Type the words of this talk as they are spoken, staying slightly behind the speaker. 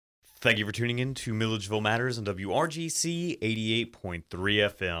Thank you for tuning in to Milledgeville Matters on WRGC 88.3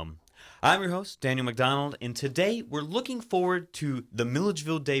 FM. I'm your host, Daniel McDonald, and today we're looking forward to the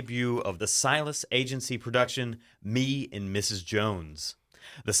Milledgeville debut of the Silas Agency production, Me and Mrs. Jones.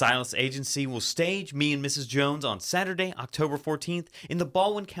 The Silas Agency will stage Me and Mrs. Jones on Saturday, October 14th in the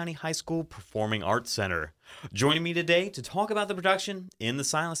Baldwin County High School Performing Arts Center. Joining me today to talk about the production in the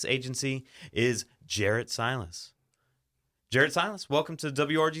Silas Agency is Jarrett Silas. Jarrett Silas, welcome to the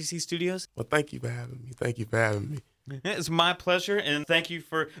WRGC studios. Well, thank you for having me. It's my pleasure, and thank you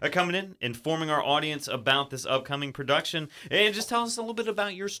for coming in, informing our audience about this upcoming production, and just tell us a little bit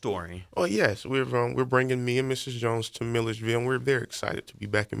about your story. Oh, yes, we're bringing Me and Mrs. Jones to Milledgeville, and we're very excited to be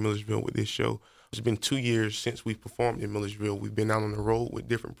back in Milledgeville with this show. It's been 2 years since we performed in Milledgeville. We've been out on the road with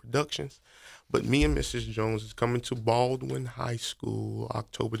different productions, but Me and Mrs. Jones is coming to Baldwin High School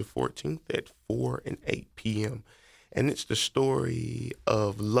October the 14th at 4 and 8 p.m., and it's the story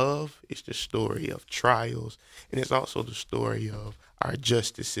of love, it's the story of trials, and it's also the story of our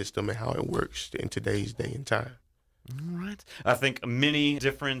justice system and how it works in today's day and time. All right. I think many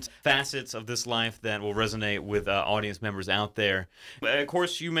different facets of this life that will resonate with audience members out there. Of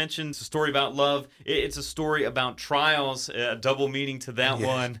course, you mentioned it's a story about love. It's a story about trials, a double meaning to that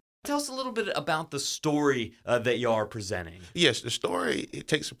one. Tell us a little bit about the story that you are presenting. Yes, the story, it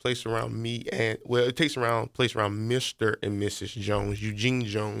takes place around place around Mr. and Mrs. Jones, Eugene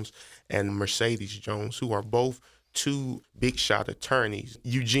Jones and Mercedes Jones, who are both two big shot attorneys,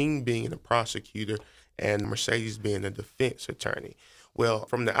 Eugene being the prosecutor and Mercedes being the defense attorney. Well,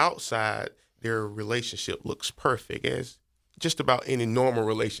 from the outside, their relationship looks perfect, as just about any normal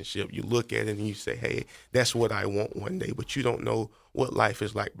relationship. You look at it and you say, hey, that's what I want one day, but you don't know what life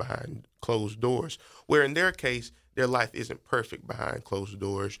is like behind closed doors. Where in their case, their life isn't perfect behind closed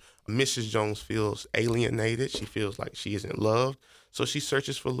doors. Mrs. Jones feels alienated. She feels like she isn't loved. So she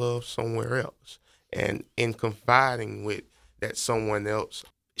searches for love somewhere else. And in confiding with that someone else,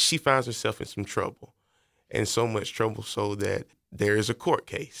 she finds herself in some trouble. And so much trouble so that there is a court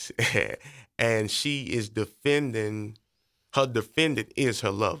case. And she is defending. Her defendant is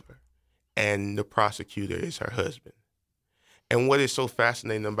her lover, and the prosecutor is her husband. And what is so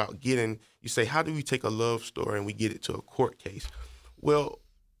fascinating about you say, how do we take a love story and we get it to a court case? Well,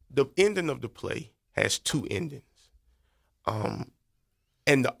 the ending of the play has two endings,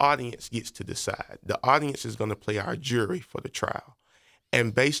 and the audience gets to decide. The audience is going to play our jury for the trial,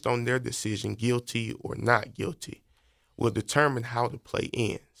 and based on their decision, guilty or not guilty, will determine how the play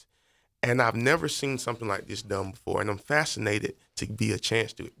ends. And I've never seen something like this done before, and I'm fascinated to be a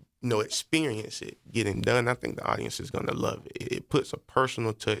chance to, experience it getting done. I think the audience is going to love it. It puts a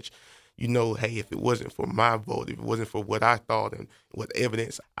personal touch. Hey, if it wasn't for my vote, if it wasn't for what I thought and what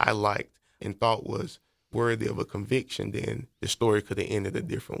evidence I liked and thought was worthy of a conviction, then the story could have ended a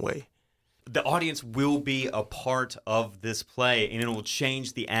different way. The audience will be a part of this play, and it will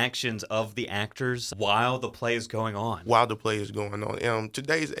change the actions of the actors while the play is going on.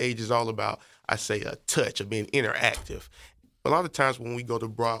 Today's age is all about, I say, a touch of being interactive. A lot of times when we go to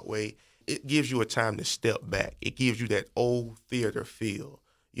Broadway, it gives you a time to step back. It gives you that old theater feel,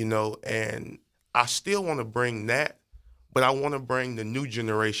 and I still want to bring that, but I want to bring the new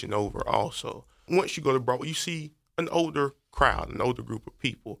generation over also. Once you go to Broadway, you see an older crowd, an older group of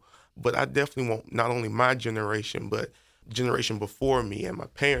people. But I definitely want not only my generation, but generation before me and my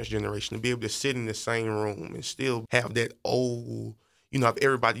parents' generation to be able to sit in the same room and still have that old, if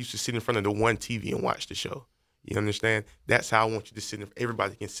everybody used to sit in front of the one TV and watch the show. You understand? That's how I want you to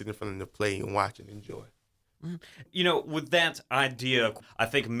everybody can sit in front of the play and watch and enjoy. With that idea, I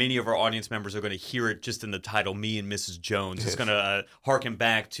think many of our audience members are going to hear it just in the title, Me and Mrs. Jones. It's going to harken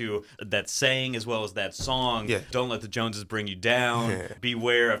back to that saying as well as that song, Don't let the Joneses bring you down.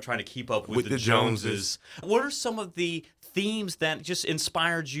 Beware of trying to keep up with the Joneses. What are some of the themes that just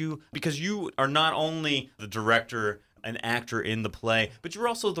inspired you? Because you are not only the director, an actor in the play, but you're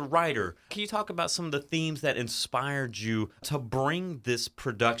also the writer. Can you talk about some of the themes that inspired you to bring this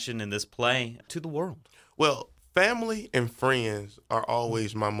production and this play to the world? Well, family and friends are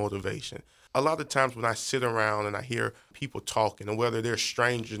always my motivation. A lot of times when I sit around and I hear people talking, and whether they're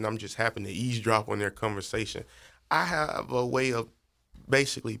strangers and I'm just happen to eavesdrop on their conversation, I have a way of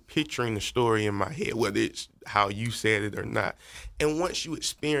basically picturing the story in my head, whether it's how you said it or not. And once you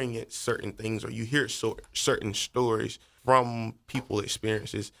experience certain things or you hear certain stories from people's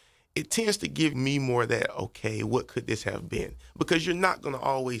experiences, it tends to give me more that, okay, what could this have been? Because you're not going to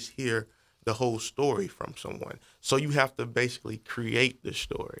always hear the whole story from someone. So you have to basically create the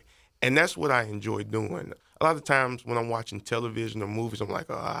story. And that's what I enjoy doing. A lot of times when I'm watching television or movies, I'm like,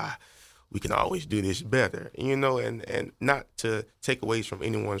 we can always do this better, and not to take away from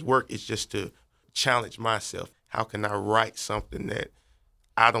anyone's work. It's just to challenge myself. How can I write something that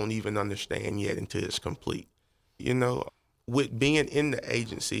I don't even understand yet until it's complete? With being in the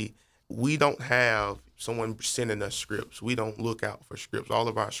agency, we don't have someone sending us scripts. We don't look out for scripts. All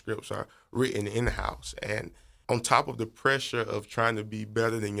of our scripts are written in-house. And on top of the pressure of trying to be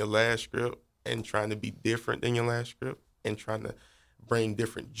better than your last script and trying to be different than your last script and trying to bring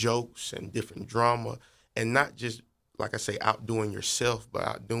different jokes and different drama and not just, like I say, outdoing yourself, but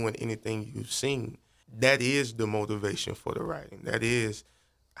outdoing anything you've seen, that is the motivation for the writing. That is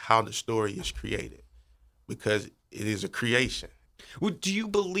how the story is created, because it is a creation. Well, do you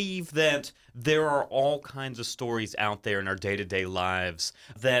believe that there are all kinds of stories out there in our day-to-day lives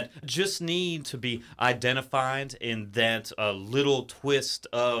that just need to be identified in that little twist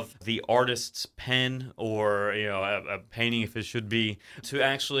of the artist's pen, or a painting, if it should be, to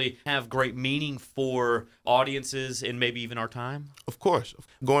actually have great meaning for audiences and maybe even our time? Of course.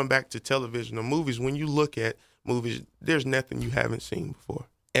 Going back to television or movies, when you look at movies, there's nothing you haven't seen before.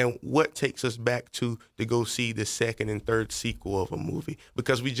 And what takes us back to go see the second and third sequel of a movie?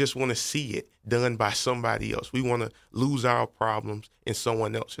 Because we just want to see it done by somebody else. We want to lose our problems in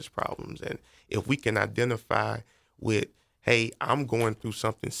someone else's problems. And if we can identify with, hey, I'm going through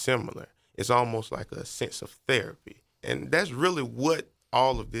something similar, it's almost like a sense of therapy. And that's really what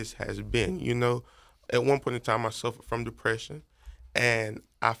all of this has been. At one point in time, I suffered from depression, and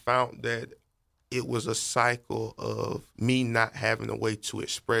I found that it was a cycle of me not having a way to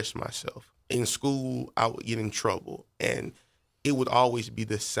express myself. In school, I would get in trouble, and it would always be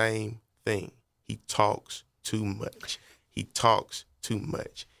the same thing. He talks too much. He talks too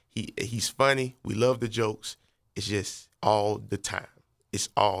much. He's funny. We love the jokes. It's just all the time. It's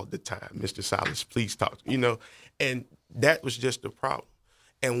all the time. Mr. Silas, please talk. And that was just the problem.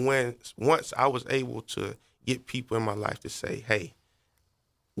 And once I was able to get people in my life to say, hey,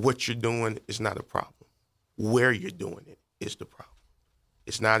 what you're doing is not a problem. Where you're doing it is the problem.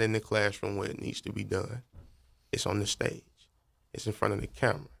 It's not in the classroom where it needs to be done. It's on the stage. It's in front of the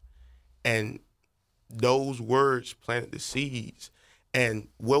camera. And those words planted the seeds. And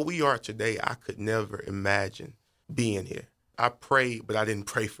where we are today, I could never imagine being here. I prayed, but I didn't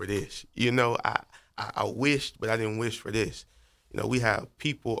pray for this. I wished, but I didn't wish for this. We have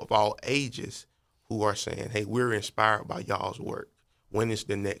people of all ages who are saying, hey, we're inspired by y'all's work. When is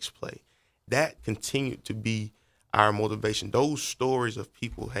the next play? That continued to be our motivation. Those stories of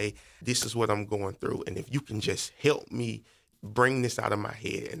people, hey, this is what I'm going through, and if you can just help me bring this out of my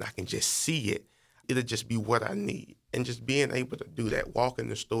head and I can just see it, it'll just be what I need. And just being able to do that, walk in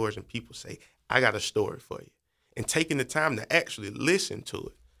the stores and people say, I got a story for you. And taking the time to actually listen to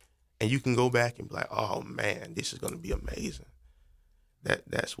it. And you can go back and be like, oh man, this is going to be amazing.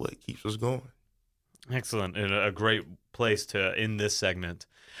 That's what keeps us going. Excellent. And a great place to end this segment.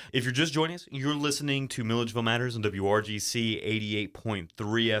 If you're just joining us, you're listening to Milledgeville Matters on WRGC 88.3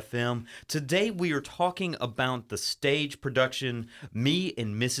 FM. Today we are talking about the stage production Me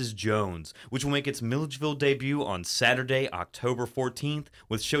and Mrs. Jones, which will make its Milledgeville debut on Saturday, October 14th,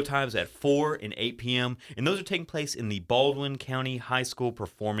 with showtimes at 4 and 8 p.m., and those are taking place in the Baldwin County High School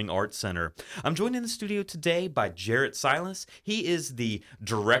Performing Arts Center. I'm joined in the studio today by Jarrett Silas. He is the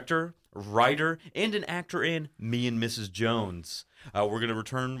director, writer, and an actor in Me and Mrs. Jones. We're going to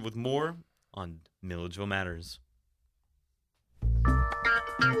return with more on Milledgeville Matters.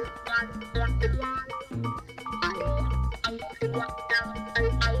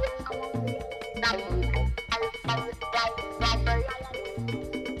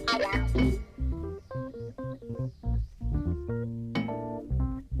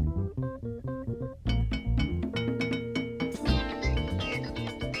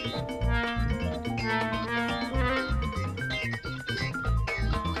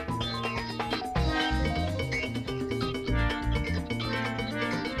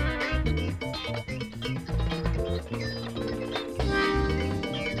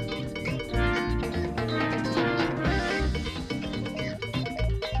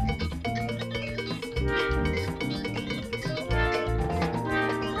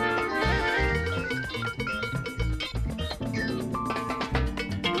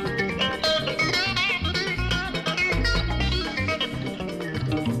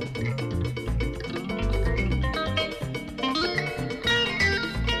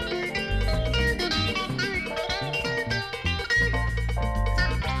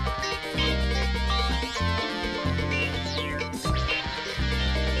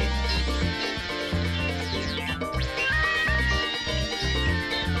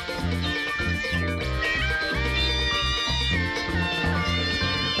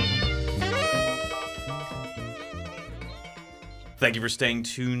 Thank you for staying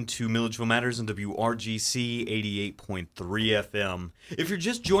tuned to Milledgeville Matters on WRGC 88.3 FM. If you're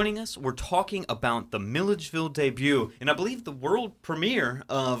just joining us, we're talking about the Milledgeville debut, and I believe the world premiere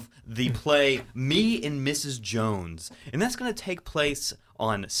of the play Me and Mrs. Jones. And that's going to take place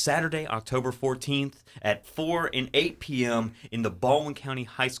on Saturday, October 14th at 4 and 8 p.m. in the Baldwin County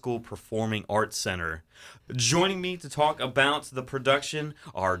High School Performing Arts Center. Joining me to talk about the production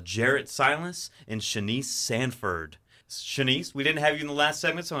are Jarrett Silas and Shanice Sanford. Shanice, we didn't have you in the last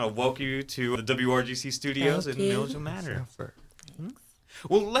segment, so I want to welcome you to the WRGC studios in Milledgeville Matters.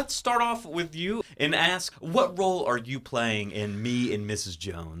 Well, let's start off with you and ask, what role are you playing in Me and Mrs.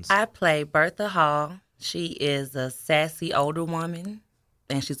 Jones? I play Bertha Hall. She is a sassy older woman,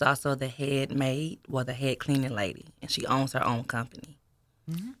 and she's also the head maid, the head cleaning lady, and she owns her own company.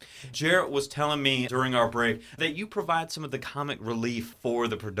 Mm-hmm. Jarrett was telling me during our break that you provide some of the comic relief for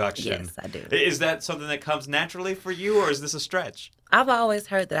the production. Yes, I do. Is that something that comes naturally for you, or is this a stretch? I've always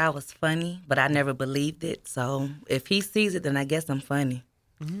heard that I was funny, but I never believed it. So if he sees it, then I guess I'm funny.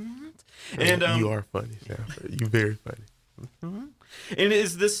 Mm-hmm. And you are funny, Sanford. You're very funny. Mm-hmm. And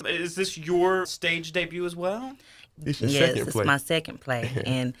is this your stage debut as well? Yes, it's my second play,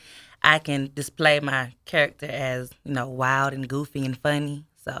 and I can display my character as, wild and goofy and funny,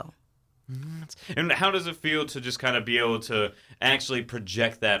 so. And how does it feel to just kind of be able to actually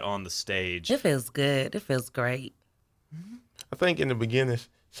project that on the stage? It feels good. It feels great. I think in the beginning,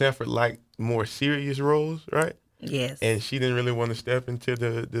 Sanford liked more serious roles, right? Yes. And she didn't really want to step into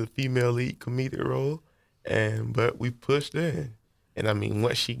the female lead comedic role, but we pushed her in. And, I mean,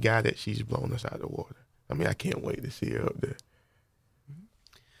 once she got it, she's blown us out of the water. I mean, I can't wait to see her up there.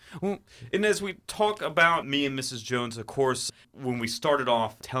 Well, and as we talk about Me and Mrs. Jones, of course, when we started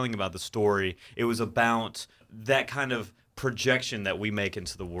off telling about the story, it was about that kind of projection that we make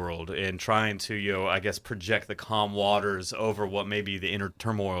into the world and trying to, project the calm waters over what may be the inner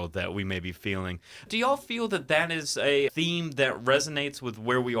turmoil that we may be feeling. Do y'all feel that that is a theme that resonates with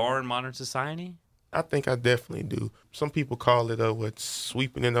where we are in modern society? I think I definitely do. Some people call it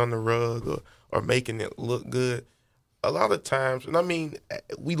sweeping it on the rug or making it look good. A lot of times, and I mean,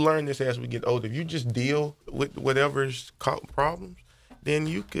 we learn this as we get older. If you just deal with whatever's problems, then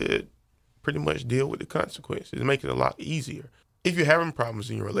you could pretty much deal with the consequences. It makes it a lot easier. If you're having problems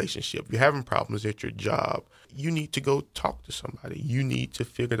in your relationship, you're having problems at your job, you need to go talk to somebody. You need to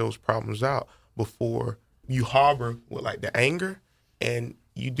figure those problems out before you harbor the anger and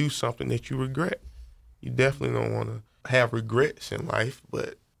you do something that you regret. You definitely don't want to have regrets in life,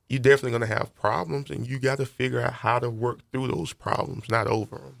 but you're definitely going to have problems, and you got to figure out how to work through those problems, not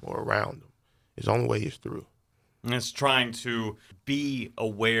over them or around them. It's the only way it's through. And it's trying to be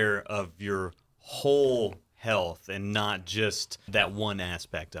aware of your whole health and not just that one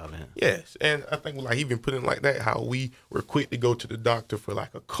aspect of it. Yes, and I think even putting it like that, how we were quick to go to the doctor for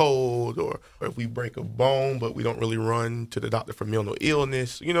a cold or if we break a bone, but we don't really run to the doctor for mental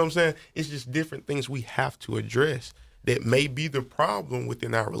illness. You know what I'm saying? It's just different things we have to address that may be the problem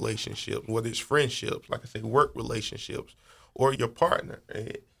within our relationships, whether it's friendships, like I say, work relationships, or your partner.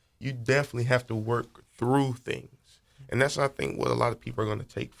 You definitely have to work through things. And that's, I think, what a lot of people are going to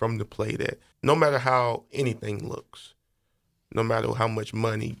take from the play, that no matter how anything looks, no matter how much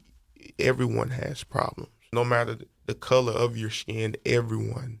money, everyone has problems. No matter the color of your skin,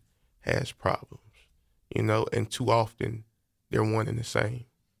 everyone has problems, and too often they're one and the same.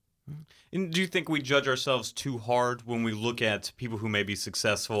 And do you think we judge ourselves too hard when we look at people who may be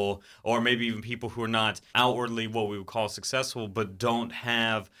successful, or maybe even people who are not outwardly what we would call successful, but don't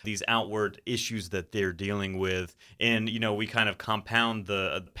have these outward issues that they're dealing with? And, we kind of compound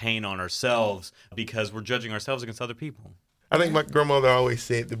the pain on ourselves because we're judging ourselves against other people. I think my grandmother always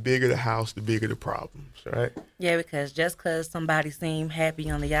said, the bigger the house, the bigger the problems, right? Yeah, because just because somebody seems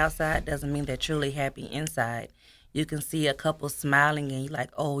happy on the outside doesn't mean they're truly happy inside. You can see a couple smiling and you're like,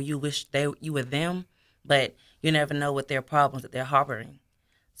 oh, you wish you were them, but you never know what their problems that they're harboring.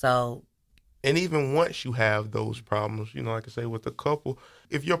 So, and even once you have those problems, like I say, with a couple,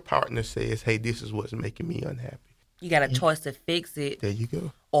 if your partner says, hey, this is what's making me unhappy, you got a choice to fix it. There you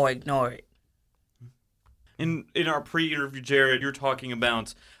go. Or ignore it. In our pre-interview, Jarrett, you're talking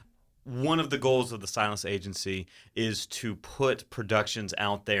about one of the goals of the Silas Agency is to put productions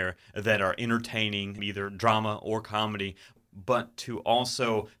out there that are entertaining, either drama or comedy, but to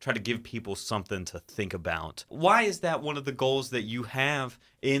also try to give people something to think about. Why is that one of the goals that you have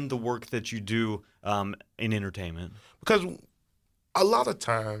in the work that you do in entertainment? Because a lot of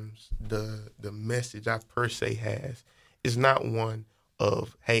times the message I per se has is not one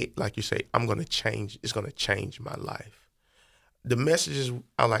of, hey, like you say, I'm going to change, it's going to change my life. The messages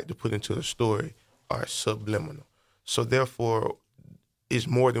I like to put into the story are subliminal. So therefore, is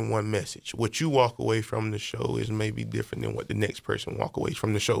more than one message. What you walk away from the show is maybe different than what the next person walk away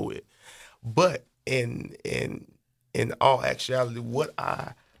from the show with. But in all actuality, what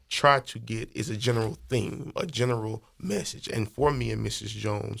I try to get is a general theme, a general message. And for me and Mrs.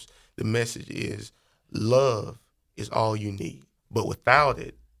 Jones, the message is love is all you need. But without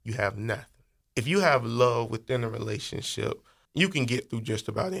it, you have nothing. If you have love within a relationship, you can get through just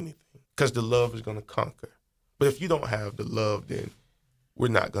about anything because the love is going to conquer. But if you don't have the love, then we're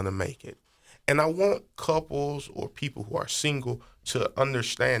not going to make it. And I want couples or people who are single to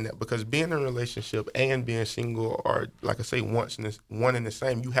understand that, because being in a relationship and being single are, like I say, one and the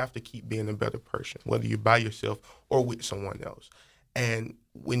same. You have to keep being a better person, whether you're by yourself or with someone else. And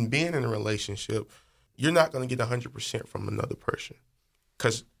when being in a relationship, you're not going to get 100% from another person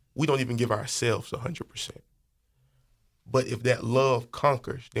because we don't even give ourselves 100%. But if that love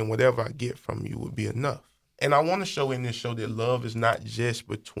conquers, then whatever I get from you would be enough. And I want to show in this show that love is not just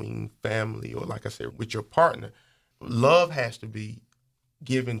between family or, like I said, with your partner. Love has to be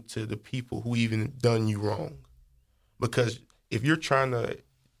given to the people who even done you wrong. Because if you're trying to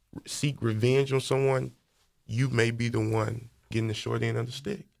seek revenge on someone, you may be the one getting the short end of the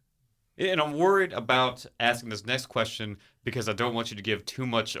stick. And I'm worried about asking this next question because I don't want you to give too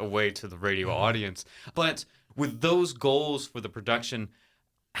much away to the radio audience. But with those goals for the production,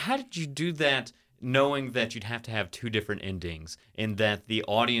 how did you do that, knowing that you'd have to have two different endings and that the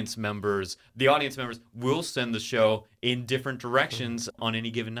audience members will send the show in different directions on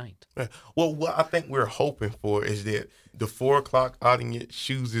any given night? Well, what I think we're hoping for is that the 4 o'clock audience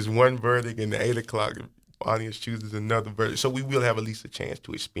chooses one verdict and the 8 o'clock audience chooses another verdict. So we will have at least a chance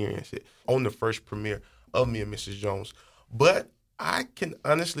to experience it on the first premiere of Me and Mrs. Jones. But I can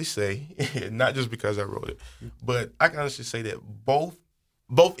honestly say, not just because I wrote it, but I can honestly say that both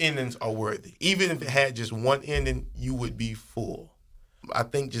endings are worthy. Even if it had just one ending, you would be full. I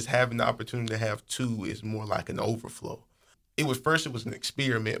think just having the opportunity to have two is more like an overflow. It was an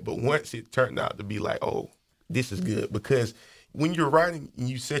experiment, but once it turned out to be like, oh, this is good. Because when you're writing and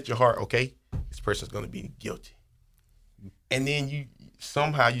you set your heart, okay, this person's going to be guilty. And then you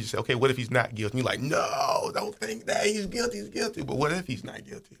say, okay, what if he's not guilty? And you're like, no, don't think that. He's guilty. But what if he's not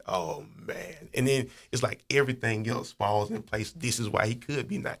guilty? Oh, man. And then it's like everything else falls in place. This is why he could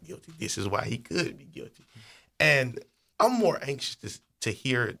be not guilty. This is why he could be guilty. And I'm more anxious to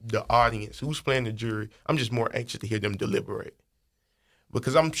hear the audience, who's playing the jury. I'm just more anxious to hear them deliberate.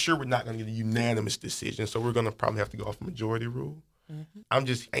 Because I'm sure we're not going to get a unanimous decision, so we're going to probably have to go off a majority rule. Mm-hmm. I'm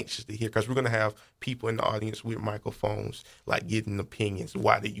just anxious to hear, because we're going to have people in the audience with microphones, like getting opinions.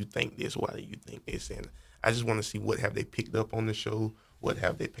 Why do you think this? Why do you think this? And I just want to see what have they picked up on the show? What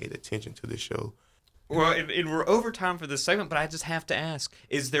have they paid attention to the show? Well, and we're over time for this segment, but I just have to ask,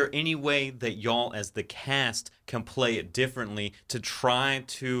 is there any way that y'all as the cast can play it differently to try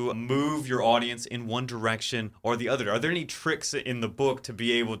to move your audience in one direction or the other? Are there any tricks in the book to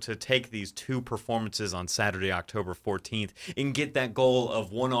be able to take these two performances on Saturday, October 14th, and get that goal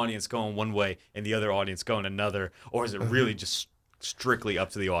of one audience going one way and the other audience going another? Or is it really just strictly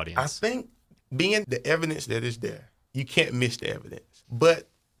up to the audience? I think being the evidence that is there, you can't miss the evidence. But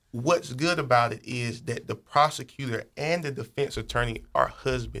what's good about it is that the prosecutor and the defense attorney are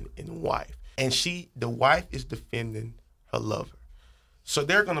husband and wife. And the wife is defending her lover. So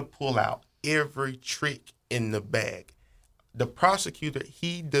they're going to pull out every trick in the bag. The prosecutor,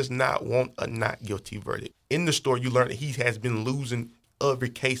 he does not want a not guilty verdict. In the story, you learn that he has been losing every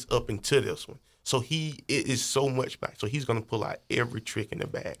case up until this one. So it is so much back. So he's going to pull out every trick in the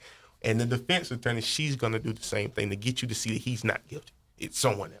bag. And the defense attorney, she's going to do the same thing to get you to see that he's not guilty. It's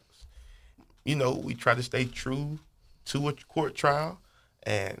someone else. You know, we try to stay true to a court trial,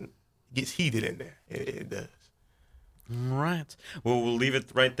 and it gets heated in there. It does. Right. Well, we'll leave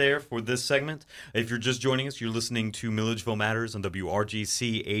it right there for this segment. If you're just joining us, you're listening to Milledgeville Matters on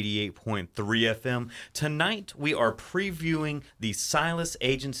WRGC 88.3 FM. Tonight, we are previewing the Silas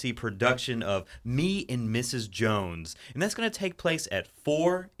Agency production of Me and Mrs. Jones. And that's going to take place at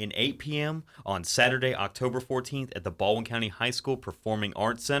 4 and 8 p.m. on Saturday, October 14th at the Baldwin County High School Performing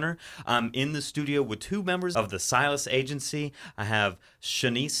Arts Center. I'm in the studio with two members of the Silas Agency. I have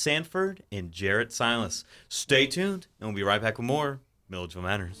Shanice Sanford and Jarrett Silas. Stay tuned, and we'll be right back with more Milledgeville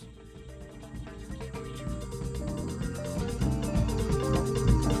Matters.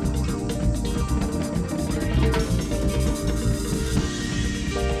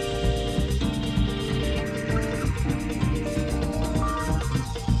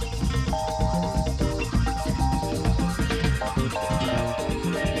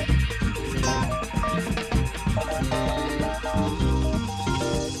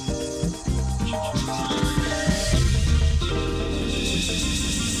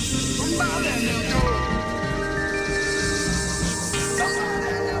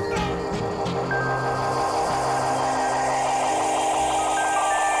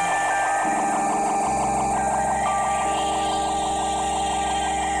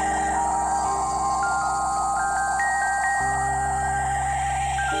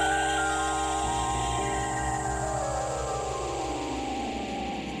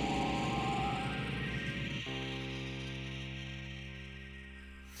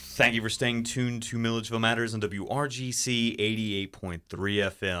 Thank you for staying tuned to Milledgeville Matters on WRGC 88.3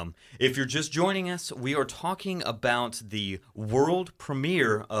 FM. If you're just joining us, we are talking about the world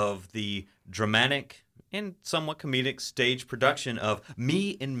premiere of the dramatic and somewhat comedic stage production of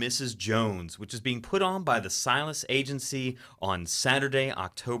Me and Mrs. Jones, which is being put on by the Silas Agency on Saturday,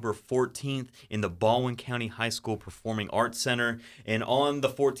 October 14th in the Baldwin County High School Performing Arts Center. And on the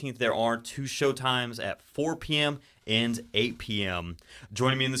 14th, there are 2 showtimes at 4 p.m. and 8 p.m.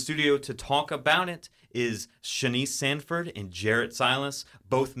 Joining me in the studio to talk about it is Shanice Sanford and Jarrett Silas,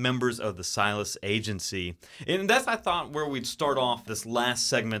 both members of the Silas Agency. And that's, I thought, where we'd start off this last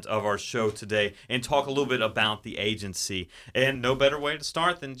segment of our show today and talk a little bit about the agency. And no better way to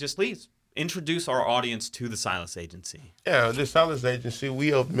start than just please introduce our audience to the Silas Agency. Yeah, the Silas Agency,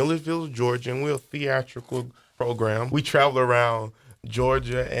 we are Milledgeville, Georgia, and we're a theatrical program. We travel around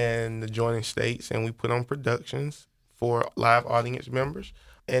Georgia and the adjoining states, and we put on productions for live audience members.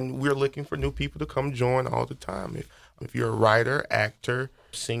 And we're looking for new people to come join all the time. If you're a writer, actor,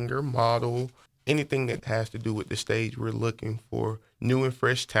 singer, model, anything that has to do with the stage, we're looking for new and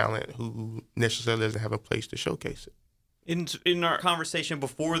fresh talent who necessarily doesn't have a place to showcase it. In our conversation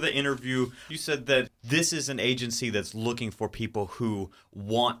before the interview, you said that this is an agency that's looking for people who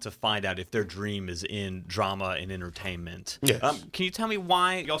want to find out if their dream is in drama and entertainment. Yes. Can you tell me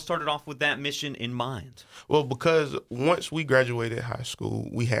why y'all started off with that mission in mind? Well, because once we graduated high school,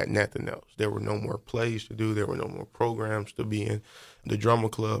 we had nothing else. There were no more plays to do. There were no more programs to be in. The drama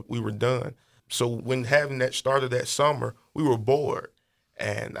club, we were done. So when having that started that summer, we were bored.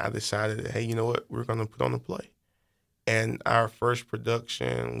 And I decided, hey, you know what? We're going to put on a play. And our first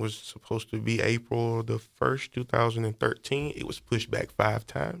production was supposed to be April the 1st, 2013. It was pushed back 5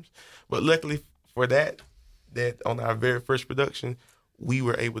 times. But luckily for that on our very first production, we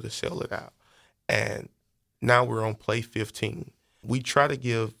were able to sell it out. And now we're on play 15. We try to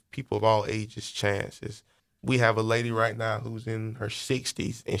give people of all ages chances. We have a lady right now who's in her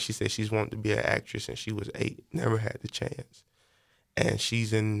 60s, and she said she's wanted to be an actress since she was 8, never had the chance. And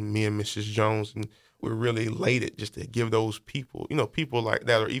she's in Me and Mrs. Jones, and we're really elated just to give those people, people like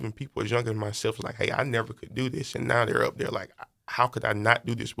that, or even people as younger than myself, like, hey, I never could do this. And now they're up there like, how could I not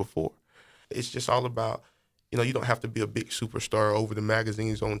do this before? It's just all about, you don't have to be a big superstar over the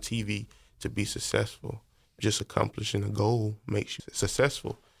magazines on TV to be successful. Just accomplishing a goal makes you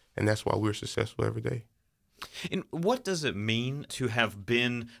successful. And that's why we're successful every day. And what does it mean to have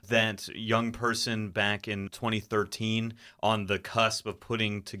been that young person back in 2013 on the cusp of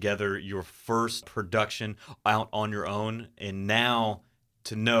putting together your first production out on your own, and now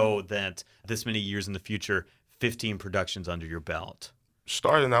to know that this many years in the future, 15 productions under your belt?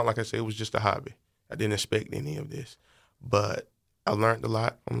 Starting out, like I said, it was just a hobby. I didn't expect any of this, but I learned a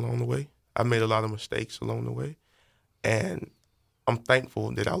lot along the way. I made a lot of mistakes along the way, and I'm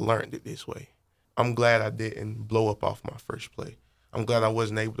thankful that I learned it this way. I'm glad I didn't blow up off my first play. I'm glad I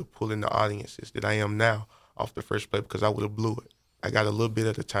wasn't able to pull in the audiences that I am now off the first play, because I would have blew it. I got a little bit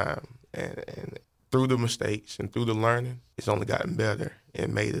at a time, and through the mistakes and through the learning, it's only gotten better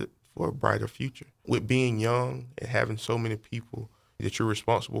and made it for a brighter future. With being young and having so many people that you're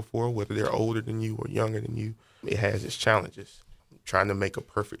responsible for, whether they're older than you or younger than you, it has its challenges. Trying to make a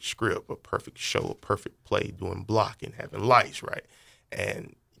perfect script, a perfect show, a perfect play, doing blocking, having lights right,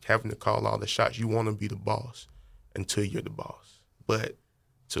 and having to call all the shots. You want to be the boss until you're the boss. But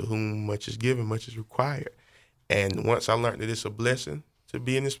to whom much is given, much is required. And once I learned that it's a blessing to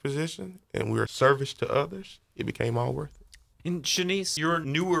be in this position and we're a service to others, it became all worth it. And Shanice, you're a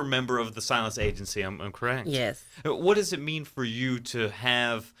newer member of the Silas Agency, I'm correct? Yes. What does it mean for you to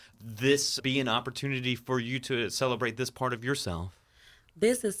have this be an opportunity for you to celebrate this part of yourself?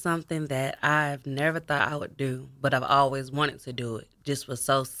 This is something that I've never thought I would do, but I've always wanted to do it. Just was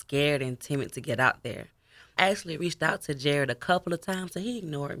so scared and timid to get out there. I actually reached out to Jarrett a couple of times, and he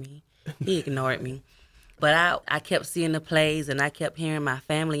ignored me. But I kept seeing the plays, and I kept hearing my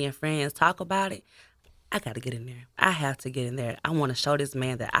family and friends talk about it. I got to get in there. I have to get in there. I want to show this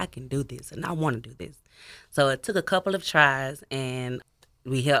man that I can do this, and I want to do this. So it took a couple of tries, and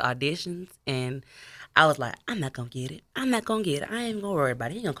we held auditions, and I was like, I'm not going to get it. I ain't going to worry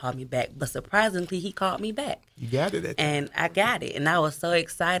about it. He going to call me back. But surprisingly, he called me back. You got it. And I got it. And I was so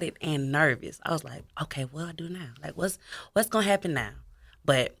excited and nervous. I was like, okay, what do I do now? Like, what's going to happen now?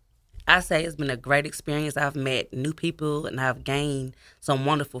 But I say it's been a great experience. I've met new people, and I've gained some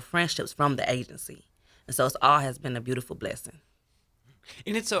wonderful friendships from the agency. And so it all has been a beautiful blessing.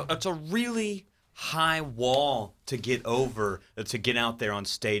 And it's a really high wall to get over, to get out there on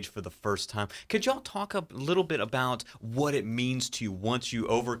stage for the first time. Could y'all talk a little bit about what it means to you once you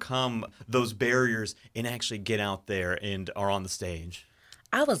overcome those barriers and actually get out there and are on the stage?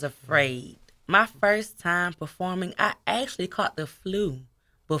 I was afraid. My first time performing, I actually caught the flu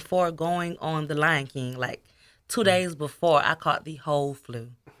before going on The Lion King. Like 2 days before, I caught the whole flu.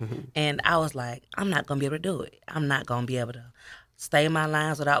 And I was like, I'm not going to be able to do it. I'm not going to be able to stay my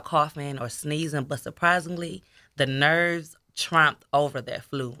lines without coughing or sneezing. But surprisingly, the nerves trumped over that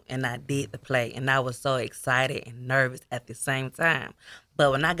flu, and I did the play. And I was so excited and nervous at the same time.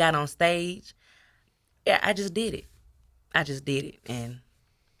 But when I got on stage, yeah, I just did it. And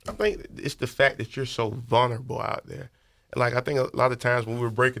I think it's the fact that you're so vulnerable out there. Like, I think a lot of times when we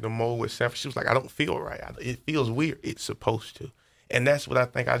were breaking the mold with Sanford, she was like, I don't feel right. It feels weird. It's supposed to. And that's what I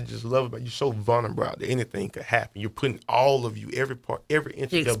think I just love about you. You're so vulnerable out there. Anything could happen. You're putting all of you, every part, every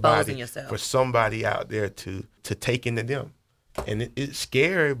inch of your body yourself for somebody out there to take into them. And it's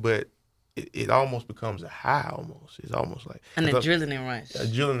scary, but it almost becomes a high almost. It's almost like an adrenaline rush.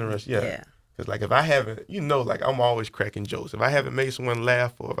 Adrenaline rush, yeah. Because, like, if I haven't, like, I'm always cracking jokes. If I haven't made someone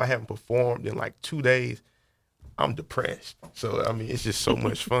laugh or if I haven't performed in, like, 2 days, I'm depressed. So, I mean, it's just so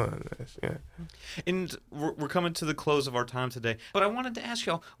much fun. Yeah. And we're coming to the close of our time today. But I wanted to ask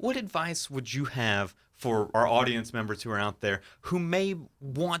y'all, what advice would you have for our audience members who are out there who may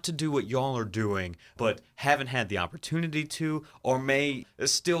want to do what y'all are doing but haven't had the opportunity to, or may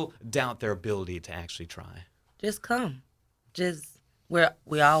still doubt their ability to actually try? Just come.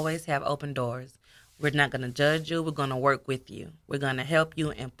 We always have open doors. We're not going to judge you. We're going to work with you. We're going to help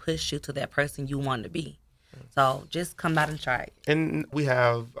you and push you to that person you want to be. So just come out and try it. And we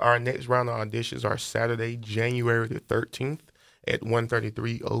have our next round of auditions are Saturday, January the 13th at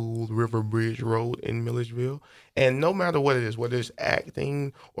 133 Old River Bridge Road in Milledgeville. And no matter what it is, whether it's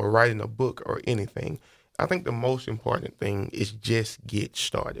acting or writing a book or anything, I think the most important thing is just get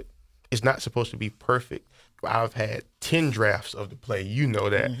started. It's not supposed to be perfect. I've had 10 drafts of the play, you know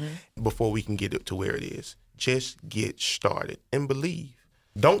that, before we can get it to where it is. Just get started and believe.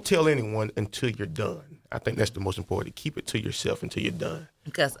 Don't tell anyone until you're done. I think that's the most important. Keep it to yourself until you're done.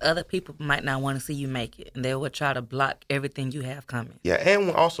 Because other people might not want to see you make it, and they will try to block everything you have coming. Yeah,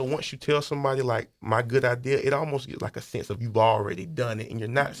 and also once you tell somebody, like, my good idea, it almost gets like a sense of you've already done it, and you're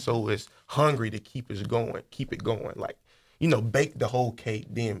not so as hungry to keep it going. Like, bake the whole cake,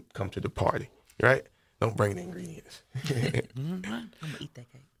 then come to the party, right? Don't bring the ingredients. I'm going to eat that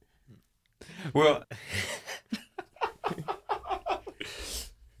cake. Well...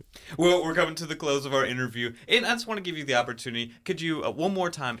 Well, we're coming to the close of our interview, and I just want to give you the opportunity. Could you, one more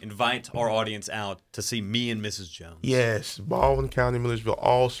time, invite our audience out to see Me and Mrs. Jones? Yes, Baldwin County, Milledgeville,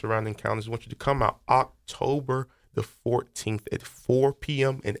 all surrounding counties. I want you to come out October the 14th at 4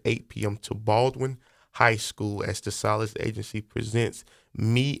 p.m. and 8 p.m. to Baldwin High School as the Silas Agency presents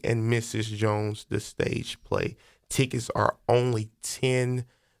Me and Mrs. Jones, the stage play. Tickets are only $10.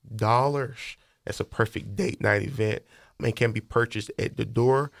 That's a perfect date night event. And can be purchased at the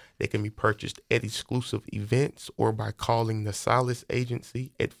door. They can be purchased at exclusive events or by calling the Silas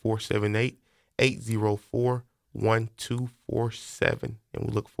Agency at 478-804-1247. And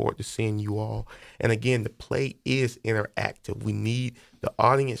we look forward to seeing you all. And again, the play is interactive. We need the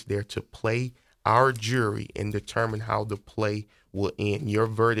audience there to play our jury and determine how the play will end. Your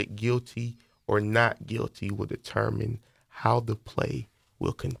verdict, guilty or not guilty, will determine how the play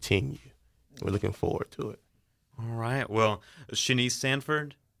will continue. We're looking forward to it. All right. Well, Shanice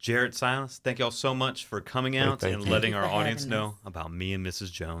Sanford, Jarrett Silas, thank y'all so much for coming out and letting our audience know about Me and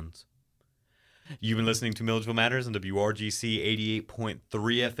Mrs. Jones. You've been listening to Milledgeville Matters on WRGC 88.3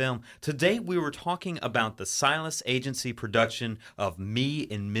 FM. Today we were talking about the Silas Agency production of Me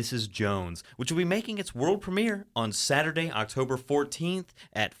and Mrs. Jones, which will be making its world premiere on Saturday, October 14th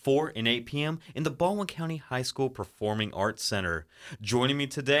at 4 and 8 p.m. in the Baldwin County High School Performing Arts Center. Joining me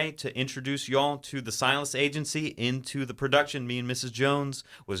today to introduce y'all to the Silas Agency into the production Me and Mrs. Jones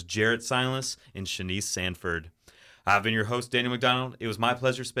was Jarrett Silas and Shanice Sanford. I've been your host, Daniel McDonald. It was my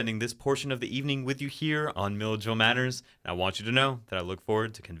pleasure spending this portion of the evening with you here on Milledgeville Matters. And I want you to know that I look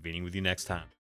forward to convening with you next time.